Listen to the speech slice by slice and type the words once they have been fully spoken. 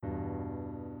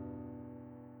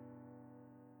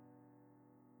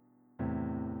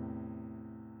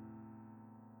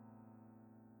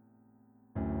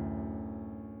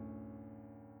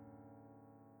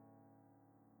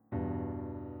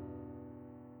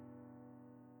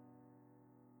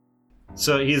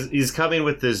So he's coming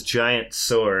with this giant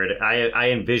sword. I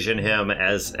envision him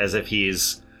as if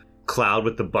he's Cloud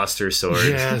with the Buster Sword.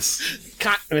 Yes.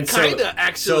 Kinda,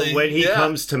 actually. So when he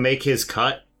comes to make his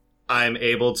cut, I'm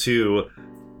able to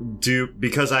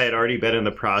because I had already been in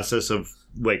the process of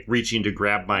like reaching to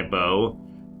grab my bow.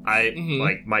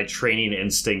 Like my training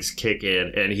instincts kick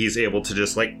in, and he's able to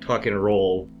just like tuck and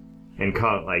roll and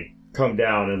come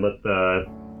down and let the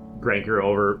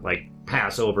Granker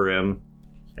pass over him,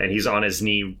 and he's on his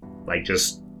knee, like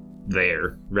just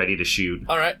there, ready to shoot.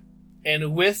 All right.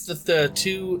 And with the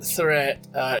two threat,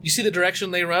 you see the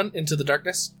direction they run into the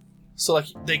darkness? So, like,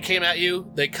 they came at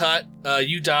you, they cut,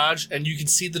 you dodge, and you can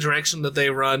see the direction that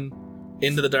they run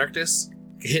into the darkness.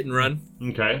 Hit and run.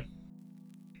 Okay.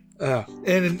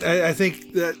 And I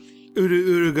think that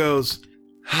Udu goes,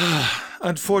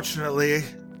 unfortunately,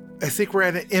 I think we're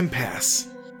at an impasse.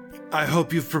 I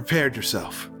hope you've prepared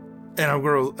yourself. And I'm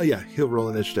going to, he'll roll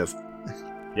initiative.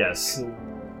 Yes. Cool.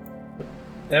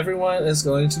 Everyone is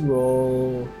going to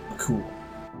roll cool.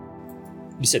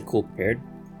 You said cool prepared?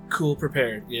 Cool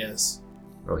prepared, yes.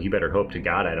 Oh, he better hope to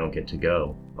God I don't get to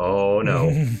go. Oh,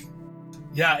 no.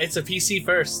 Yeah, it's a PC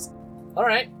first. All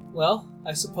right, well,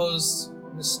 I suppose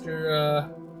Mr.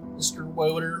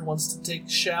 Woder wants to take a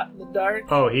shot in the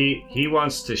dark. Oh, he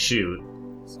wants to shoot.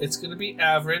 It's going to be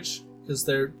average, because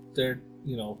they're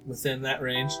within that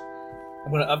range.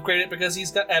 I'm going to upgrade it because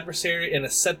he's got adversary, and a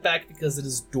setback because it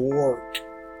is dark.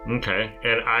 Okay,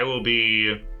 and I will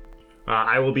be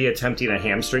attempting a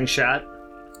hamstring shot.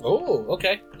 Oh,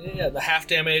 okay. Yeah, the half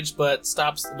damage, but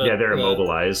stops. Yeah, they're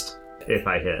immobilized if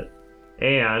I hit.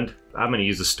 And I'm going to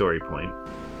use a story point.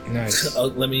 Nice.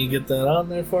 Let me get that on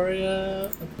there for you.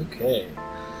 Okay.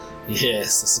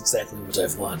 Yes, that's exactly what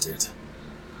I've wanted.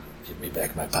 Give me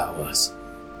back my powers.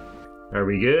 Are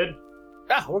we good?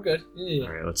 Ah, we're good. Yeah.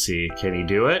 All right, let's see. Can he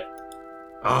do it?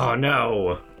 Oh,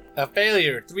 no. A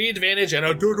failure, 3 advantage, and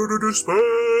a despair.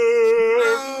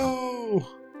 No!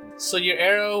 So your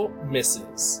arrow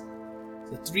misses.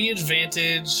 The 3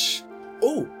 advantage.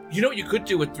 Oh, you know what you could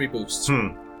do with 3 boosts?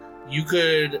 You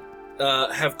could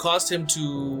have caused him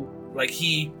to, like,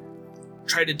 he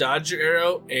tried to dodge your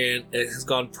arrow and it has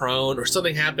gone prone, or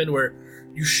something happened where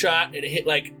you shot and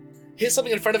it hit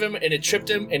something in front of him and it tripped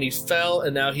him and he fell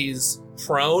and now he's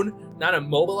prone. Not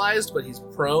immobilized, but he's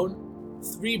prone.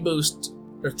 3 boost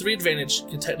or 3 advantage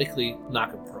can technically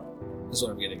knock him prone, is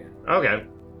what I'm getting at. Okay.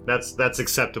 That's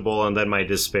acceptable, and then my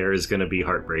despair is going to be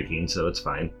heartbreaking, so it's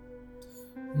fine.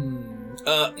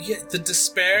 Yeah, the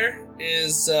despair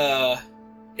is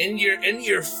in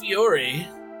your fury,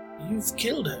 you've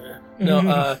killed her.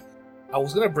 No, I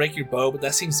was gonna break your bow, but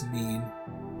that seems mean.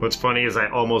 What's funny is I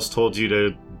almost told you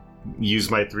to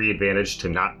use my 3 advantage to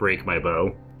not break my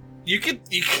bow. You could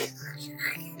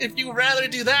if you would rather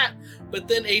do that, but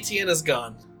then ATN is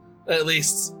gone, at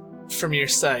least from your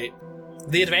sight.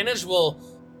 The advantage will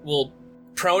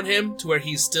prone him to where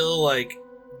he's still like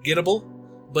gettable,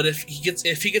 but if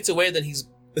he gets away, then he's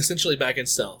essentially back in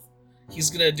stealth. He's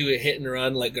gonna do a hit and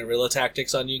run like guerrilla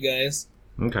tactics on you guys.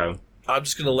 Okay. I'm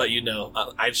just gonna let you know.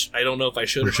 I don't know if I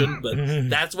should or shouldn't, but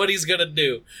that's what he's gonna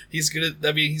do.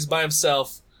 He's by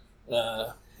himself.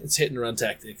 It's hit and run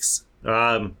tactics.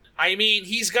 I mean,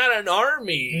 he's got an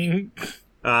army,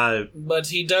 but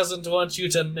he doesn't want you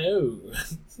to know.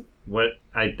 What?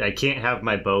 I can't have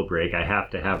my bow break. I have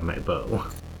to have my bow.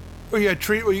 Well,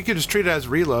 you could just treat it as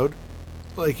reload.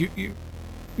 Like you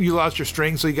lost your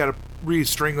string, so you got to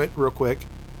re-string it real quick,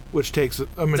 which takes a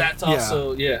minute. That's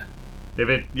also yeah.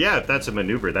 If that's a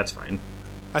maneuver, that's fine.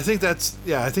 I think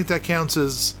that counts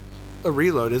as a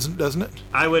reload, doesn't it?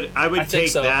 I would take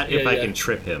so. that if Yeah, I yeah. can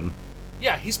trip him.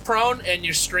 Yeah, he's prone and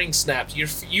your string snapped.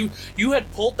 You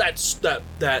had pulled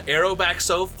that arrow back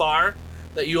so far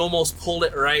that you almost pulled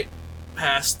it right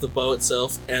past the bow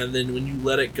itself, and then when you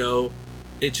let it go,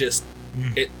 it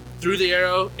threw the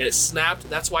arrow and it snapped.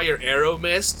 That's why your arrow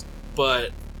missed,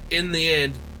 but in the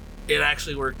end, it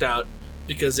actually worked out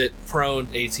because it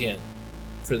proned ATN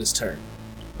for this turn.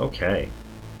 Okay.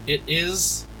 It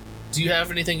is. Do you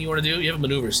have anything you want to do? You have a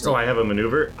maneuver still. Oh, I have a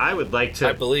maneuver. I would like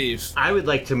I believe.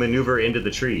 to maneuver into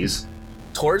the trees.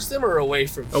 Towards them or away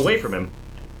from? Away from him.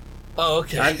 Oh,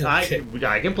 okay.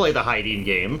 I can play the hiding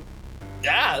game.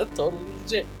 Yeah, that's totally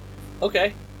legit.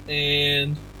 Okay,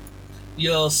 and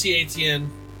you'll see ATN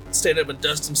stand up and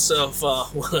dust himself.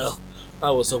 Well, I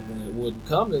was hoping it wouldn't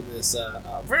come to this.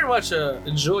 I very much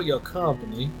enjoy your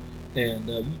company, and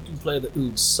you do play the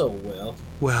oud so well.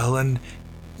 Well, and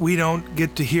we don't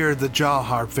get to hear the jaw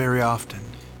harp very often.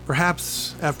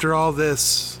 Perhaps after all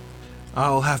this,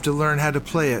 I'll have to learn how to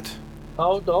play it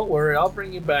Oh, don't worry. I'll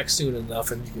bring you back soon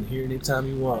enough, and you can hear anytime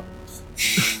you want.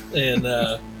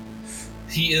 And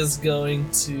he is going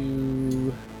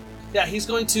to... Yeah, he's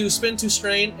going to spin to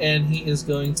strain, and he is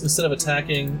going to, instead of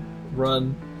attacking,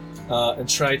 run and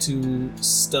try to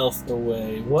stealth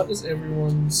away. What is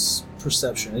everyone's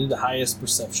perception? I need the highest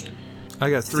perception. I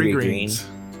got 3 3 greens.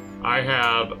 I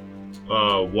have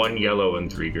 1 yellow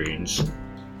and 3 greens.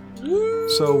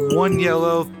 So 1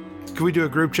 yellow. Can we do a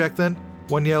group check then?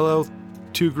 1 yellow,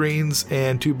 2 greens,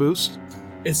 and 2 boosts.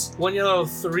 It's 1 yellow,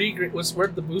 3 green.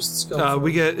 Where'd the boosts go? From?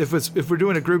 We get if we're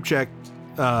doing a group check,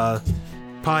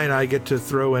 Pi and I get to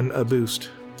throw in a boost.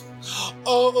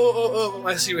 Oh!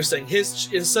 I see what you're saying.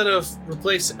 His instead of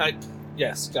replacing,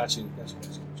 yes, got you.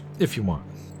 If you want.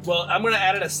 Well, I'm gonna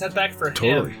add it a setback for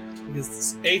Totally. him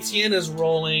because Etienne is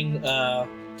rolling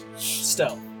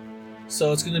stealth,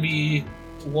 so it's gonna be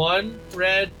 1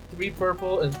 red, 3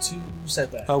 purple, and 2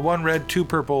 setback. 1 red, 2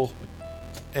 purple,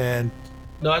 and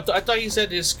No, I thought you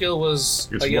said his skill was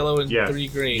It's a yellow and yeah, 3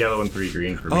 green. Yellow and 3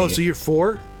 green for me. oh, so you're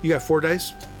 4? You got 4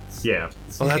 dice? Yeah.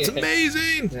 Oh, that's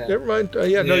amazing. Yeah. Never mind.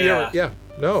 No,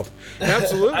 no,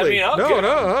 absolutely. I mean, okay.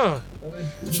 No.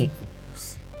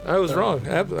 I was wrong.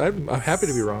 I'm happy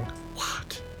to be wrong.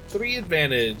 What? 3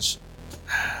 advantage.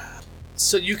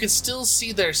 So you can still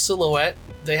see their silhouette.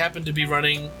 They happen to be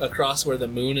running across where the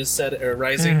moon is set or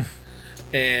rising,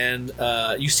 and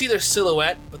you see their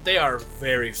silhouette, but they are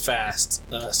very fast.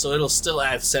 So it'll still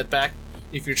add setback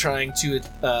if you're trying to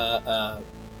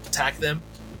attack them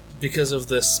because of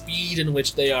the speed in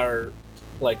which they are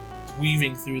like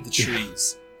weaving through the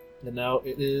trees. And now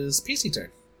it is PC turn.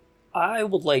 I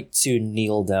would like to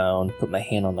kneel down, put my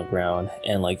hand on the ground,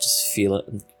 and like just feel it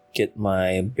and get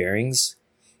my bearings.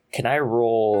 Can I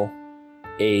roll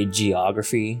a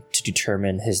geography to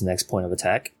determine his next point of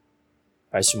attack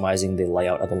by surmising the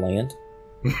layout of the land?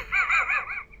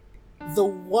 The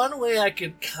one way I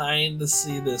could kind of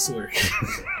see this work.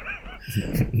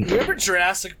 Remember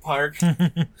Jurassic Park?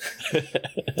 The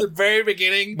very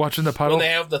beginning, Watching the when puddle. they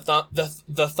have the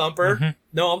thumper. Mhm.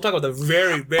 No, I'm talking about the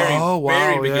very, very, Oh, wow,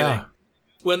 very beginning. yeah.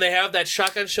 When they have that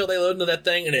shotgun shell, they load into that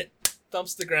thing and it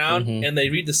thumps the ground, Mhm. and they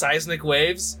read the seismic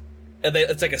waves, and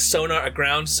it's like a sonar,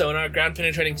 ground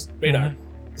penetrating radar,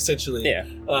 essentially. Yeah.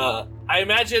 I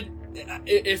imagine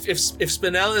if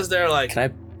Spinell is there, like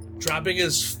Can I dropping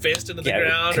his fist into the Yeah,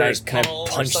 ground, can or I, his can I palm or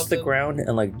punch the something. ground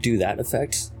and like do that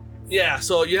effect? Yeah,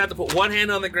 so you have to put one hand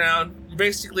on the ground. You're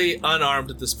basically unarmed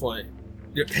at this point.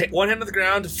 You're one hand on the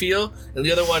ground to feel, and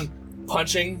the other one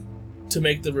punching to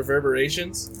make the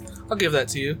reverberations. I'll give that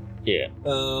to you. Yeah.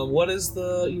 What is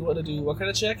the you want to do? What kind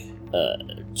of check?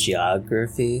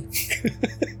 Geography.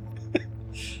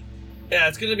 Yeah,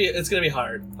 it's gonna be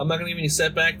hard. I'm not gonna give you any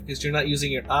setback because you're not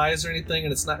using your eyes or anything,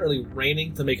 and it's not really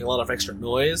raining to make a lot of extra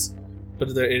noise. But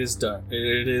it is dark.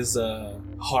 It is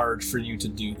hard for you to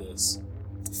do this.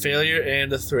 Failure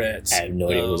and a threat. I have no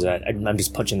idea what was that. I'm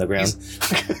just punching the ground.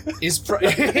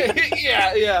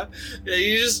 Yeah.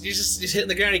 You just hitting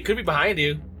the ground. He could be behind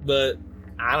you, but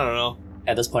I don't know.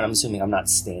 At this point, I'm assuming I'm not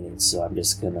standing, so I'm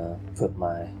just gonna put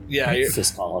my Yeah, you're,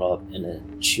 fist gauntlet up in a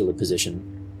shielded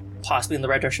position. Possibly in the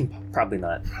right direction, probably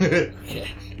not.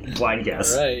 Blind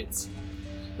guess.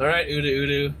 all right,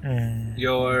 Udu.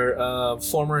 Your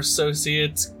former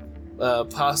associate,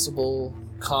 possible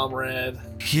comrade,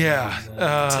 Yeah.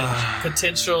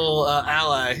 potential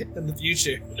ally in the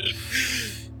future,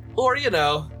 or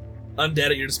undead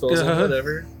at your disposal, Uh-huh.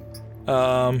 whatever.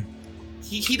 Um,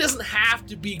 He doesn't have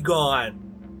to be gone.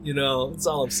 That's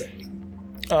all I'm saying.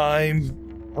 I'm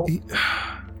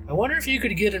I wonder if you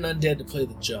could get an undead to play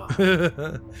the job.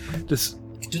 just.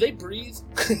 Do they breathe?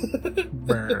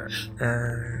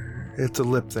 It's a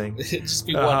lip thing. It'd just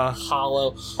be Uh-huh. one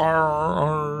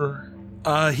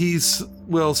hollow. He's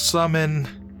will summon.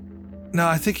 No,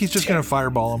 I think he's just gonna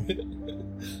fireball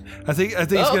him. I think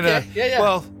he's Oh, gonna. okay. Yeah.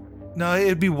 Well, no,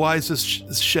 it'd be wise to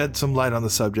shed some light on the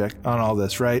subject on all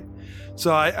this, right?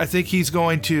 So I think he's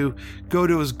going to go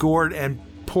to his gourd and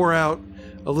pour out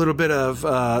a little bit of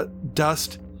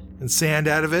dust and sand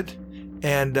out of it,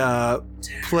 and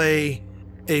play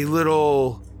a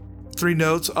little 3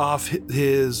 notes off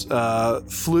his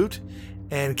flute,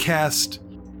 and cast.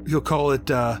 He'll call it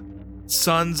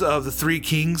Sons of the Three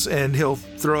Kings, and he'll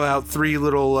throw out 3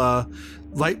 little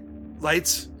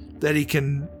lights that he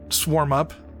can swarm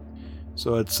up.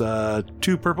 So it's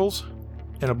 2 purples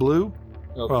and a blue.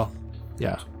 Okay. Well,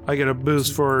 yeah, I get a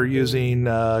boost for using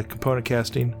component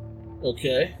casting.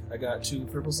 Okay, I got 2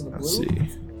 purples and a blue.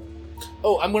 Let's see.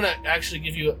 Oh, I'm gonna actually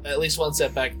give you at least 1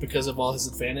 setback because of all his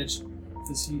advantage,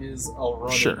 because he is all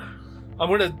running. Sure, I'm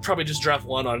gonna probably just drop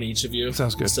 1 on each of you.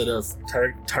 Sounds good. Instead of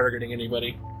targeting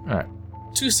anybody. All right.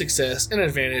 2 success, an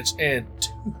advantage, and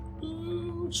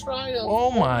 2 triumph.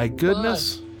 Oh my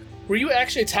goodness. Were you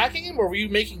actually attacking him, or were you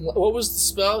making... What was the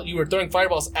spell? You were throwing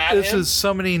fireballs at him? This is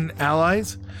summoning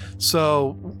allies.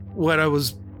 So what I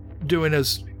was doing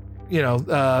is,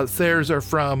 Thayers are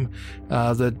from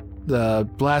the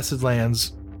Blasted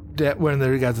Lands, when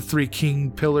they got the 3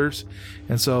 king pillars,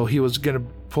 and so he was going to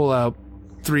pull out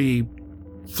 3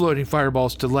 floating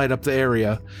fireballs to light up the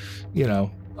area,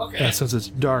 Okay. since it's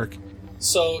dark.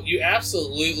 So you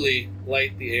absolutely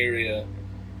light the area.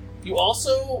 You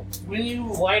also, when you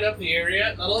light up the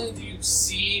area, not only do you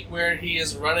see where he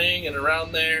is running and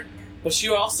around there, but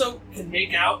you also can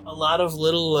make out a lot of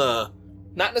little,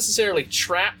 not necessarily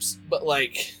traps, but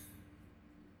like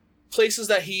places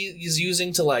that he is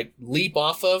using to like leap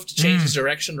off of to change his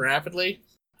direction rapidly.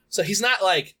 So he's not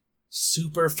like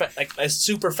super as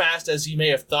super fast as you may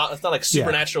have thought. It's not like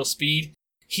supernatural speed.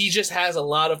 He just has a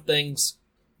lot of things.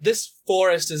 This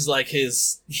forest is like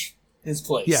his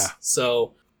place. Yeah.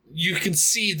 So you can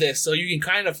see this. So you can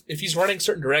kind of, if he's running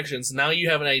certain directions, now you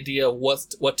have an idea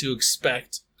what to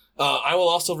expect. I will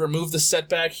also remove the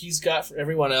setback he's got for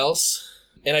everyone else.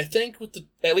 And I think with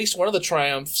at least one of the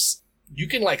triumphs, you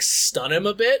can like stun him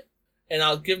a bit, and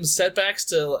I'll give him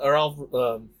setbacks or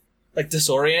I'll like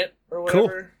disorient or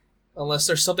whatever. Cool. Unless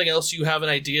there's something else you have an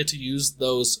idea to use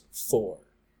those for.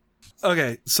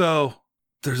 Okay, so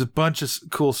there's a bunch of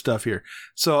cool stuff here.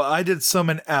 So I did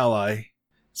summon ally.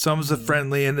 Summons a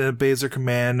friendly and it obeys their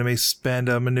command and may spend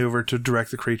a maneuver to direct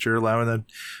the creature, allowing them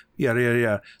yada yada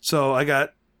yada. So I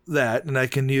got that, and I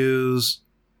can use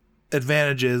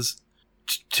advantages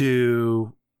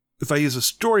to, if I use a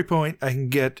story point, I can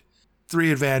get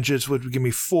 3 advantages, which would give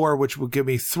me 4, which would give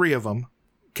me 3 of them.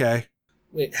 Okay.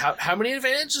 Wait, how many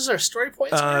advantages are story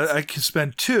points worth? I can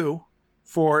spend 2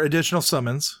 for additional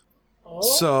summons. Oh.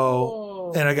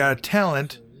 So, and I got a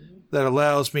talent that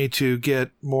allows me to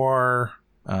get more.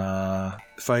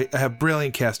 If I have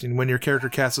brilliant casting, when your character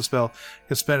casts a spell, you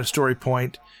can spend a story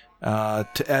point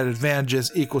to add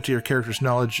advantages equal to your character's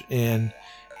knowledge in.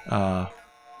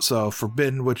 So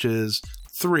forbidden, which is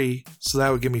 3, so that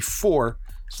would give me 4.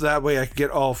 So that way I can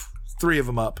get all 3 of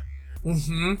them up.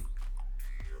 Mm-hmm.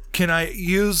 Can I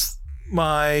use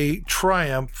my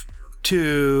triumph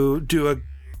to do a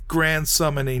grand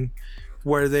summoning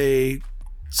where they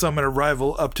summon a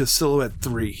rival up to silhouette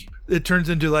 3? It turns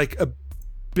into like a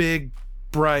big,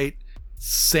 bright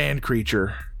sand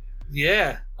creature.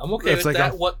 Yeah, I'm okay with like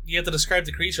that. What you have to describe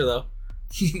the creature though.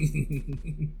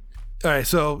 All right,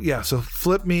 so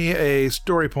flip me a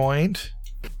story point.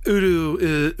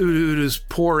 Udu's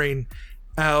pouring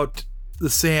out the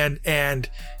sand, and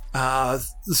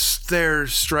their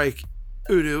strike.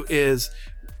 Udu is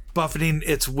buffeting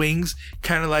its wings,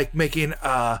 kind of like making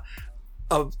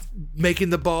making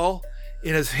the ball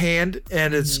in his hand,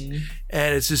 and it's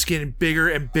just getting bigger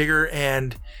and bigger,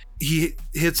 and he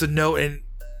hits a note and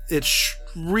it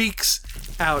shrieks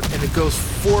out and it goes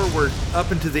forward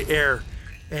up into the air,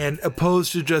 and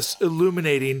opposed to just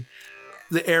illuminating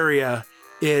the area,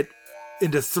 it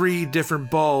into 3 different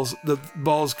balls. The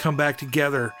balls come back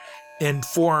together and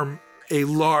form a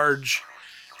large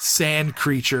sand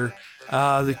creature.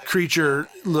 The creature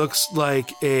looks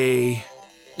like a...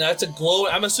 Now it's a glow.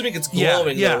 I'm assuming it's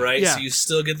glowing though, right? Yeah. So you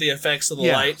still get the effects of the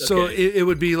light. Okay. So it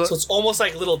would be. So it's almost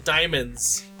like little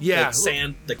diamonds. Yeah. Like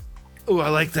sand. Like, oh, I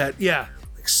like that. Yeah.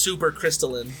 Like super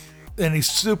crystalline. And he's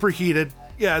super heated.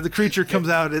 Yeah. The creature comes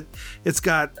out. It's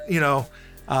got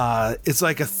it's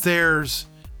like a Thayers,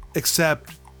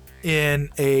 except in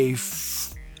a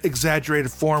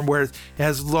exaggerated form where it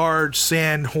has large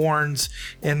sand horns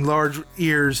and large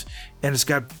ears, and it's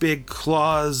got big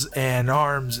claws and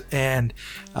arms, and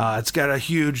it's got a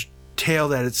huge tail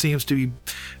that it seems to be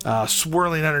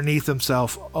swirling underneath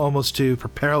himself, almost to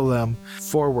propel them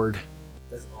forward.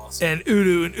 That's awesome. And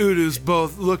Udu and Udus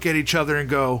both look at each other and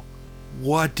go,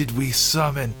 "What did we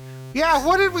summon?" Yeah,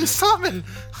 what did we summon?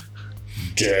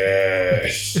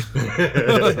 Death.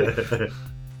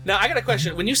 Now, I got a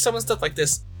question. When you summon stuff like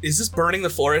this, is this burning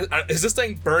the forest? Is this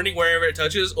thing burning wherever it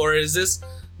touches, or is this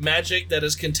magic that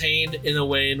is contained in a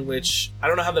way in which I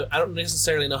don't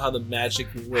necessarily know how the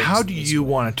magic works? How do you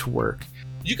want it to work?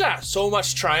 You got so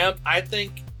much triumph. I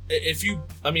think it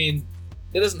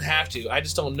doesn't have to. I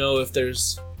just don't know if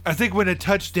there's. I think when it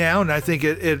touched down, I think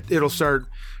it'll start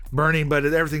burning, but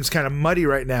everything's kind of muddy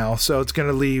right now, so it's going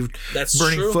to leave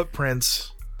burning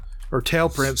footprints or tail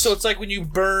prints. So it's like when you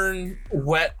burn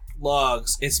wet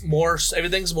logs. It's more.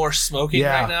 Everything's more smoking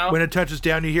right now. When it touches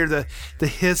down, you hear the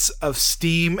hiss of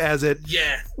steam as it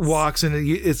walks, and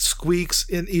it squeaks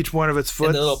in each one of its foot.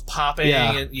 And the little popping,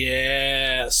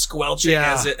 and squelching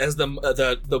as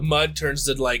the mud turns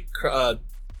to like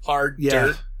hard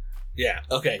dirt. Yeah.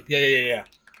 Okay. Yeah.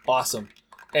 Awesome.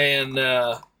 And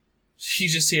you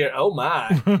just hear, "Oh my!"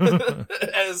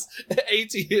 as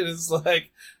ATN is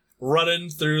like running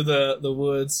through the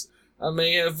woods. I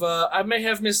may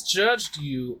have misjudged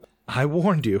you. I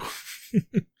warned you.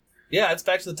 Yeah, it's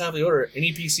back to the top of the order.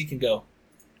 Any PC can go.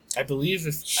 I believe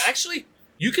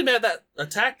you can have that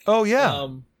attack. Oh yeah.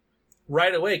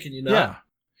 Right away, can you not?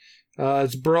 Yeah.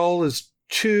 Its brawl is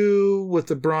 2 with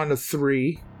the brawn of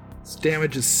 3. Its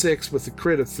damage is 6 with the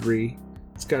crit of 3.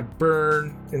 It's got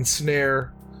burn,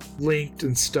 ensnare, linked,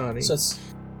 and stunning. So it's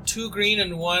 2 green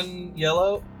and 1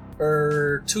 yellow.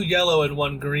 Or 2 yellow and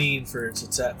 1 green for its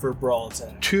attack, for brawl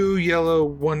attack. 2 yellow,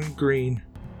 1 green.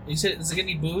 You said, does it get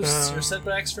any boosts or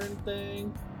setbacks for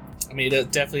anything? I mean,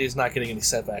 it definitely is not getting any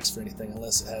setbacks for anything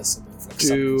unless it has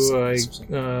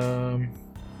something.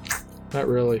 Not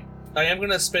really. I am going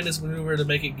to spend this maneuver to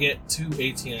make it get to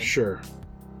ATN. Sure.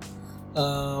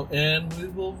 And we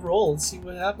will roll and see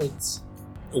what happens.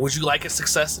 Would you like a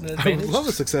success and an advantage? I would love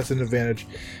a success and advantage.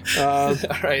 All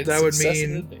right, that would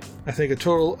mean, I think, a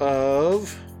total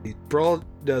of... Brawl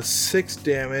does 6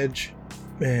 damage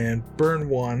and burn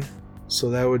 1. So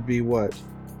that would be what?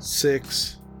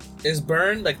 6. Is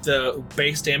burn like the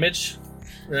base damage,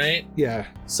 right? Yeah.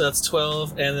 So that's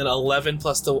 12, and then 11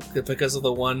 plus because of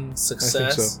the 1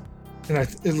 success. I think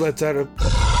so. And it lets out a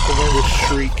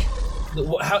shriek.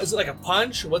 How is it, like a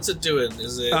punch? What's it doing?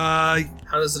 Is it how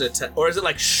does it attack, or is it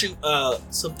like shoot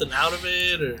something out of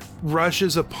it, or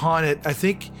rushes upon it? I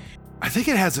think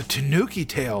it has a tanuki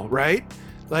tail, right?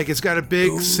 Like it's got a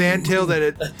big sand tail that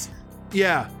it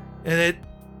and it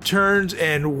turns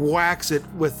and whacks it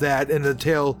with that, and the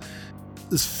tail,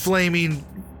 this flaming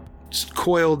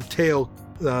coiled tail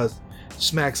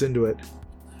smacks into it.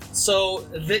 So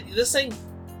this thing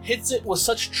hits it with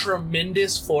such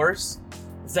tremendous force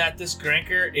that this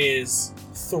Granker is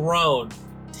thrown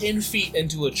 10 feet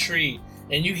into a tree,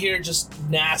 and you hear just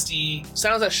nasty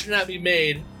sounds that should not be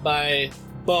made by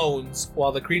bones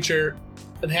while the creature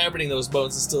inhabiting those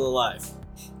bones is still alive.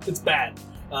 It's bad.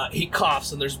 He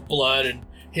coughs and there's blood, and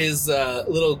his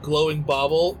little glowing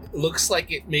bauble looks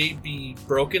like it may be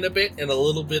broken a bit, and a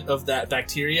little bit of that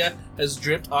bacteria has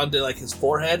dripped onto like his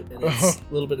forehead, and it's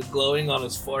a little bit of glowing on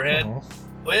his forehead.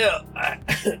 Well, I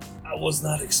was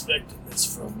not expecting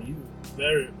this from you.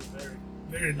 Very, very,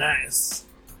 very nice.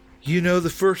 You know, the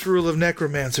first rule of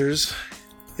necromancers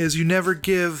is you never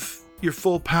give your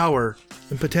full power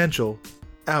and potential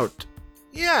out.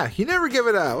 Yeah, you never give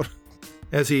it out.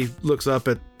 As he looks up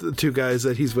at the 2 guys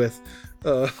that he's with.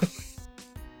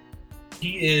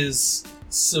 He is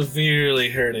severely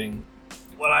hurting.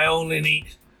 What I only need.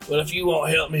 But if you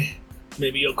won't help me,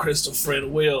 maybe your crystal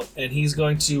friend will. And he's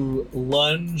going to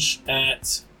lunge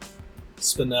at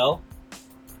Spinel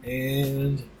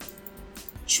and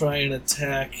try and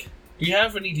attack. Do you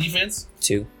have any defense?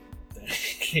 2.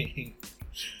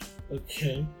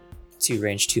 Okay. 2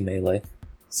 range, 2 melee.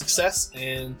 Success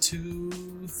and 2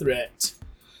 threat.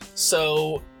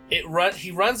 So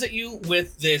he runs at you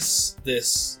with this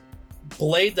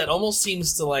blade that almost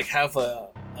seems to like have a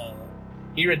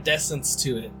iridescence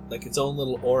to it, like its own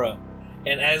little aura.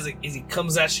 And as he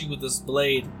comes at you with this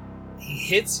blade, he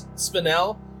hits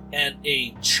Spinel, and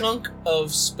a chunk of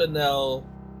Spinel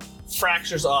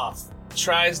fractures off.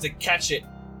 Tries to catch it,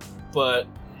 but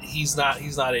he's not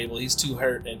able. He's too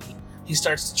hurt, and he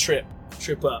starts to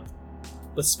trip up.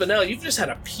 But Spinel, you've just had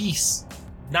a piece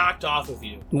knocked off of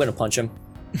you. I'm gonna punch him.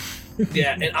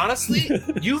 Yeah, and honestly,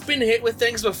 you've been hit with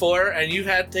things before, and you've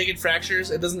had taken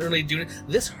fractures. It doesn't really do anything.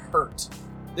 This hurt.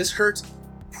 This hurts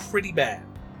pretty bad.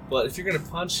 But if you're gonna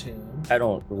punch him, I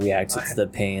don't react to the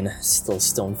pain. Still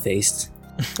stone-faced.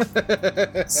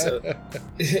 So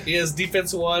he has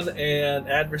defense 1 and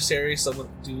adversary, so I'm going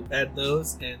to add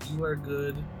those, and you are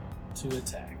good to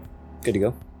attack. Good to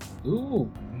go.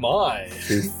 Ooh, my.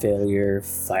 3 failure,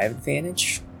 5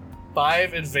 advantage.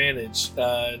 5 advantage.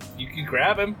 You can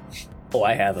grab him. Oh,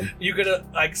 I have him. You could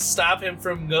like stop him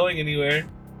from going anywhere.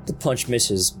 The punch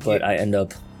misses, but I end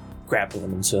up grappling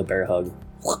him into a bear hug.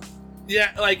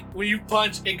 Yeah, like when you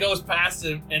punch, it goes past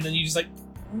him, and then you just like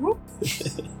whoop.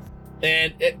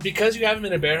 And because you have him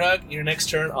in a bear hug, your next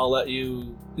turn I'll let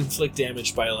you inflict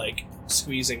damage by like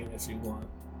squeezing him if you want.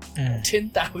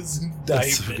 10,000 diamonds.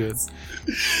 That's so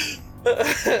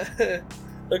good.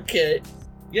 Okay.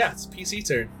 Yeah, it's PC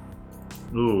turn.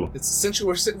 Ooh. It's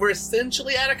essentially we're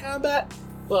essentially out of combat,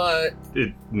 But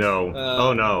no.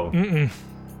 Oh no. Mm-mm.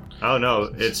 Oh no.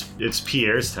 It's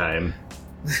Pierre's time.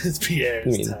 it's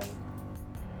Pierre's time.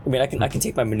 I mean, I can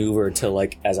take my maneuver to,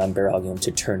 like, as I'm bear hugging him,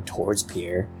 to turn towards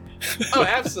Pierre. Oh,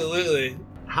 absolutely.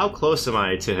 How close am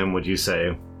I to him, would you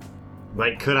say?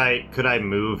 Like, could I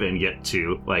move and get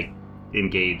to, like,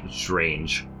 engage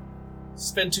range?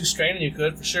 Spend 2 strain and you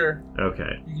could, for sure.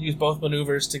 Okay. You can use both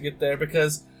maneuvers to get there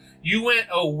because you went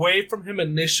away from him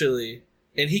initially,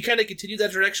 and he kind of continued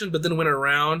that direction, but then went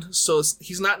around. So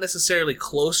he's not necessarily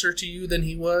closer to you than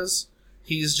he was.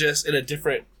 He's just in a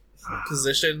different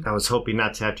position. I was hoping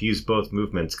not to have to use both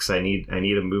movements because I need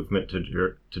a movement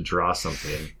to draw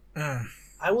something.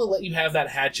 I will let you have that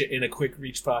hatchet in a quick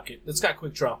reach pocket. It's got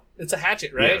quick draw. It's a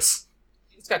hatchet, right? Yes.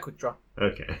 It's got quick draw.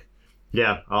 Okay.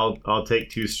 Yeah, I'll take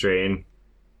 2 strain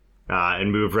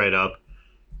and move right up,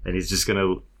 and he's just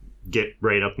gonna get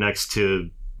right up next to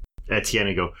Etienne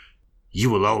and go, "You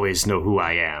will always know who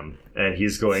I am." And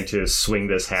he's going to swing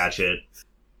this hatchet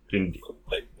and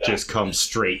just come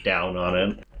straight down on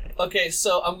it. Okay,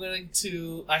 so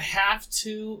I have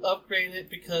to upgrade it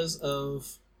because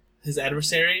of his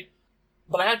adversary,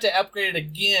 but I have to upgrade it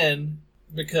again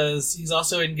because he's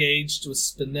also engaged with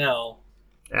Spinel.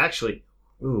 Actually,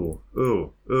 ooh.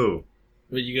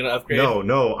 Are you gonna upgrade?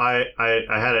 No, I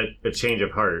had a change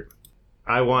of heart.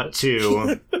 I want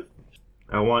to.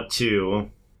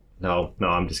 No,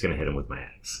 I'm just gonna hit him with my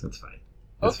axe. That's fine.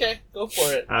 Okay, go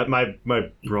for it. My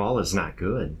brawl is not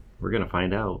good. We're gonna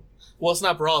find out. Well, it's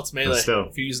not brawl, it's melee. Still,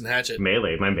 if you're using hatchet.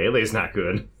 My melee is not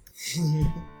good.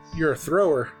 You're a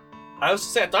thrower. I was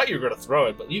gonna say I thought you were gonna throw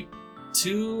it, but you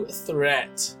 2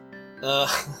 threat.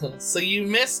 So you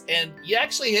miss and you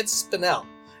actually hit Spinel.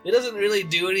 It doesn't really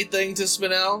do anything to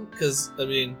Spinel because I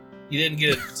mean you didn't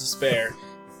get it to spare,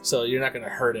 so you're not gonna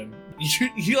hurt him.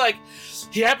 You like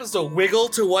he happens to wiggle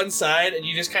to one side and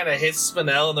you just kind of hit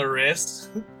Spinel in the wrist.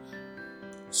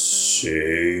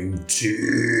 Same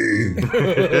team.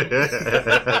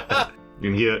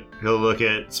 And he'll look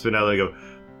at Spinelli and go,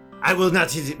 I will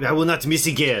not miss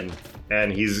again.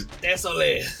 And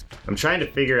Désolé. I'm trying to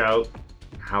figure out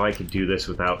how I could do this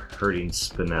without hurting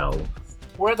Spinel.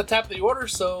 We're at the top of the order,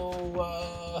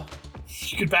 so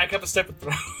you could back up a step and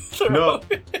throw. No.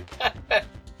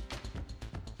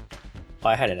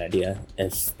 I had an idea.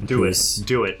 If Do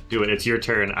it. It's your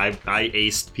turn. I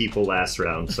aced people last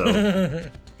round, so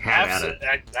have at it.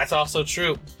 That's also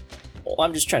true. Well,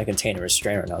 I'm just trying to contain a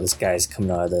restraint right now. This guy's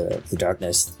coming out of the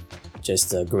darkness.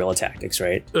 Just guerrilla tactics,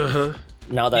 right? Uh-huh.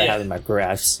 Now that I have in my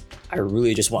grasp, I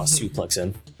really just want to suplex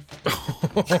him.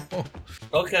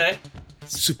 Okay.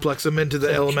 Suplex him into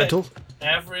the elemental.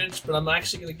 Average, but I'm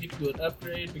actually going to give you an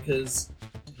upgrade because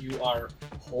you are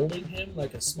holding him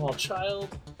like a small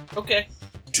child. Okay.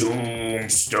 Tombstone.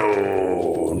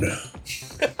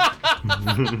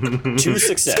 2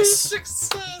 success. 2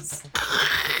 success.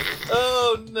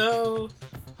 Oh no.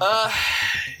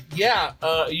 Yeah.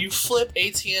 You flip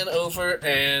ATN over,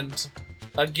 and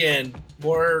again,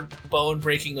 more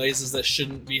bone-breaking noises that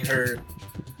shouldn't be heard.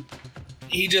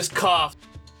 He just coughed.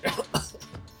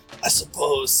 I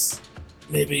suppose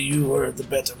maybe you were the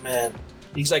better man.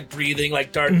 He's like breathing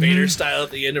like Darth Vader style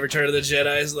at the end of Return of the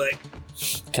Jedi. He's like,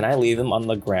 Can I leave him on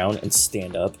the ground and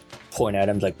stand up, point at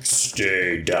him like,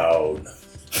 Stay down.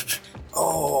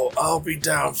 oh, I'll be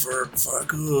down for a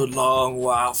good long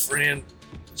while, friend.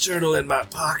 Journal in my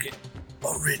pocket.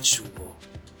 A ritual.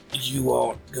 You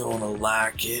aren't gonna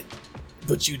like it,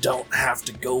 but you don't have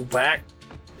to go back.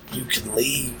 You can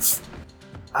leave.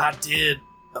 I did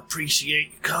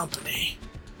appreciate your company.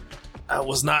 I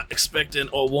was not expecting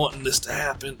or wanting this to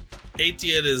happen.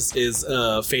 Etienne is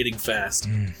fading fast.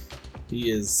 He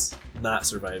is not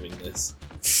surviving this.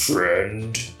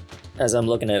 Friend. as I'm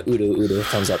looking at Udo,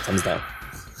 thumbs up, thumbs down.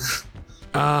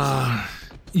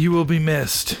 You will be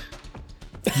missed.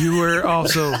 You were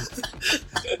also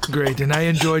great, and I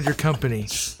enjoyed your company.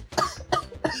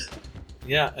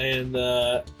 Yeah, and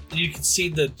you can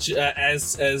see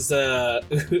as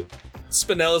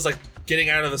Spinella's like getting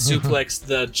out of the suplex,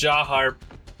 the jaw harp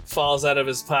falls out of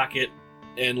his pocket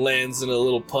and lands in a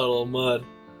little puddle of mud,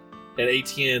 and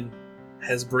Etienne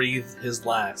has breathed his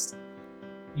last.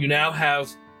 You now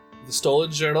have the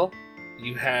stolen journal,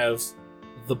 you have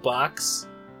the box,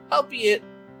 albeit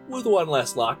with one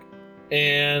less lock,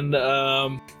 and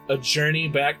a journey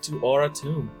back to Aura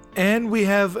Tomb. And we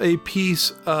have a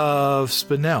piece of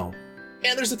Spinel.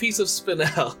 And there's a piece of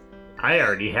Spinel. I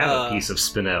already have a piece of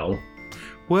Spinel.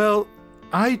 Well,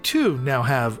 I too now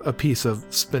have a piece of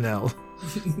Spinel.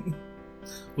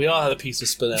 We all have a piece of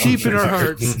Spinel. Deep in our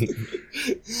hearts.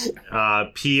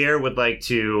 Pierre would like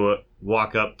to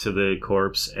walk up to the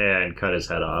corpse and cut his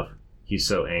head off. He's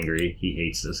so angry. He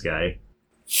hates this guy.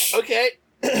 Okay.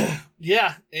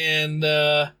 Yeah, and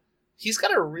he's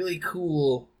got a really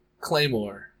cool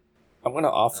claymore. I'm gonna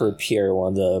offer Pierre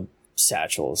one of the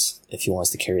satchels if he wants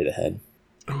to carry the head.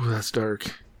 Oh, that's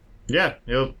dark. Yeah,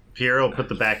 Pierre will put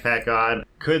the backpack on.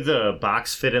 Could the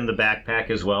box fit in the backpack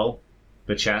as well?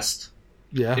 The chest?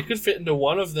 Yeah. It could fit into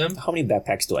one of them. How many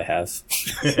backpacks do I have?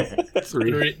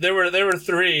 3. There were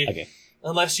 3. Okay.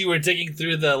 Unless you were digging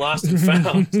through the lost and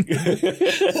found.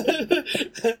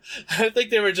 I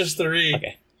think there were just 3.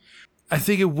 Okay. I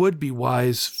think it would be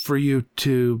wise for you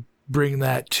to bring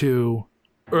that to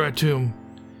Uratum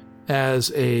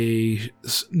as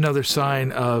another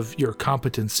sign of your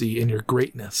competency and your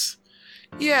greatness.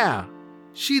 Yeah,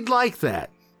 she'd like that.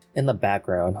 In the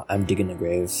background, I'm digging the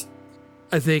grave.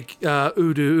 I think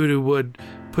Udu would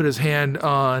put his hand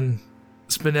on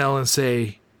Spinel and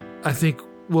say, I think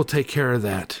we'll take care of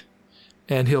that.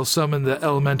 And he'll summon the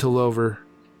elemental over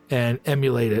and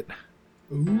emulate it.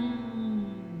 Ooh,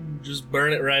 just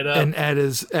burn it right up. And add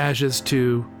his ashes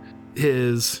to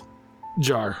his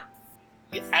jar.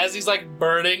 As he's like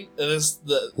burning, his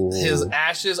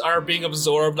ashes are being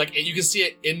absorbed. Like you can see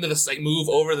it into the move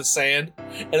over the sand,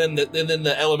 and then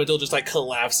the elemental just like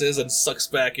collapses and sucks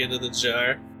back into the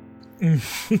jar.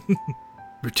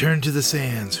 Return to the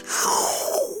sands.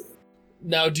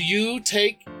 Now, do you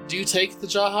take the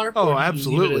jaw harp? Oh, or do you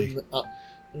absolutely. leave it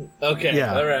okay,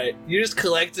 Yeah. all right. You're just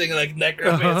collecting like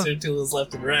necromancer tools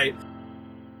left and right.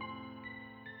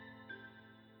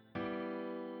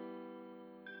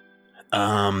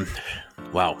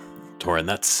 Wow, Torin,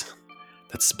 that's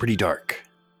pretty dark.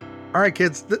 All right,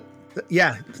 kids.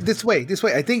 Yeah, this way.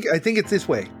 I think it's this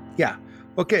way. Yeah.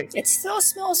 Okay. It still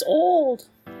smells old.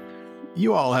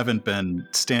 You all haven't been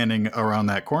standing around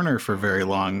that corner for very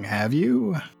long, have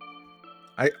you?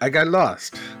 I got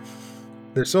lost.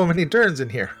 There's so many turns in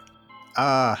here.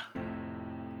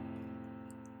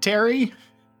 Terry?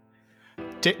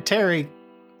 Terry,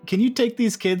 can you take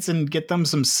these kids and get them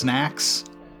some snacks?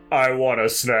 I want a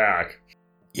snack.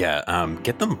 Yeah,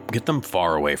 get them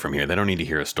far away from here. They don't need to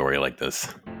hear a story like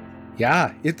this.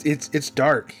 Yeah, it's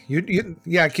dark.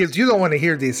 Yeah, kids, you don't want to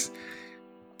hear this.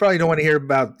 Probably don't want to hear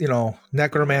about,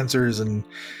 necromancers and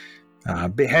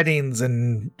beheadings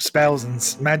and spells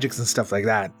and magics and stuff like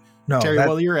that. No, Terry,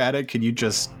 while you're at it, could you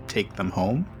just take them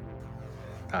home?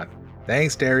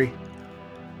 Thanks, Terry.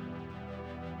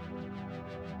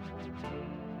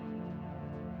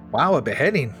 Wow, a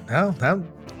beheading. Well,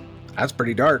 that's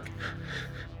pretty dark.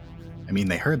 I mean,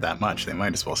 they heard that much. They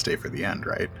might as well stay for the end,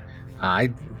 right?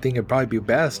 I think it'd probably be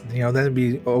best. Then it'd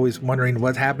be always wondering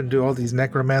what happened to all these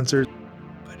necromancers.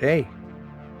 But hey,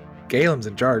 Galem's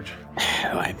in charge.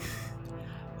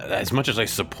 As much as I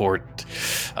support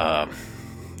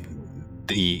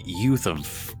the youth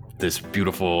of this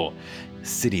beautiful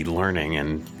city learning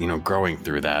and growing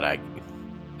through that,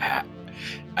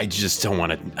 I just don't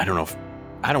want to.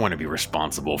 I don't want to be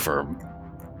responsible for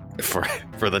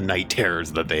the night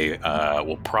terrors that they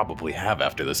will probably have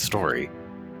after this story.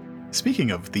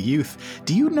 Speaking of the youth,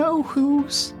 do you know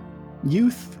whose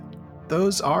youth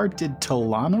those are? Did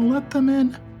Talana let them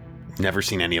in? Never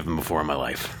seen any of them before in my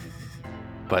life.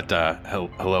 But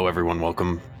hello everyone,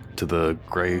 welcome to the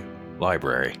Grey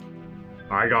Library.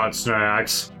 I got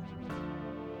snacks.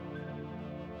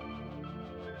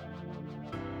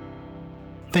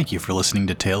 Thank you for listening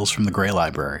to Tales from the Grey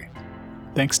Library.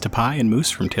 Thanks to Pi and Moose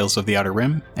from Tales of the Outer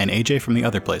Rim, and AJ from The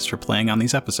Other Place for playing on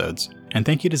these episodes. And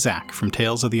thank you to Zach from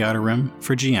Tales of the Outer Rim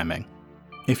for GMing.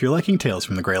 If you're liking Tales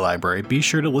from the Grey Library, be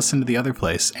sure to listen to The Other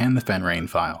Place and the Fenrain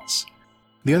Files.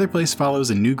 The Other Place follows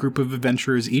a new group of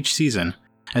adventurers each season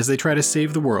as they try to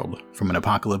save the world from an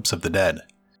apocalypse of the dead.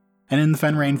 And in the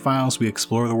Fenrain Files, we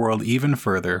explore the world even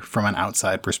further from an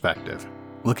outside perspective,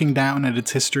 looking down at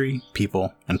its history,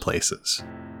 people, and places.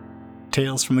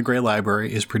 Tales from the Grey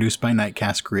Library is produced by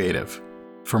Nightcast Creative.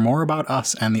 For more about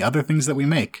us and the other things that we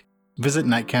make, visit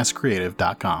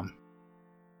nightcastcreative.com.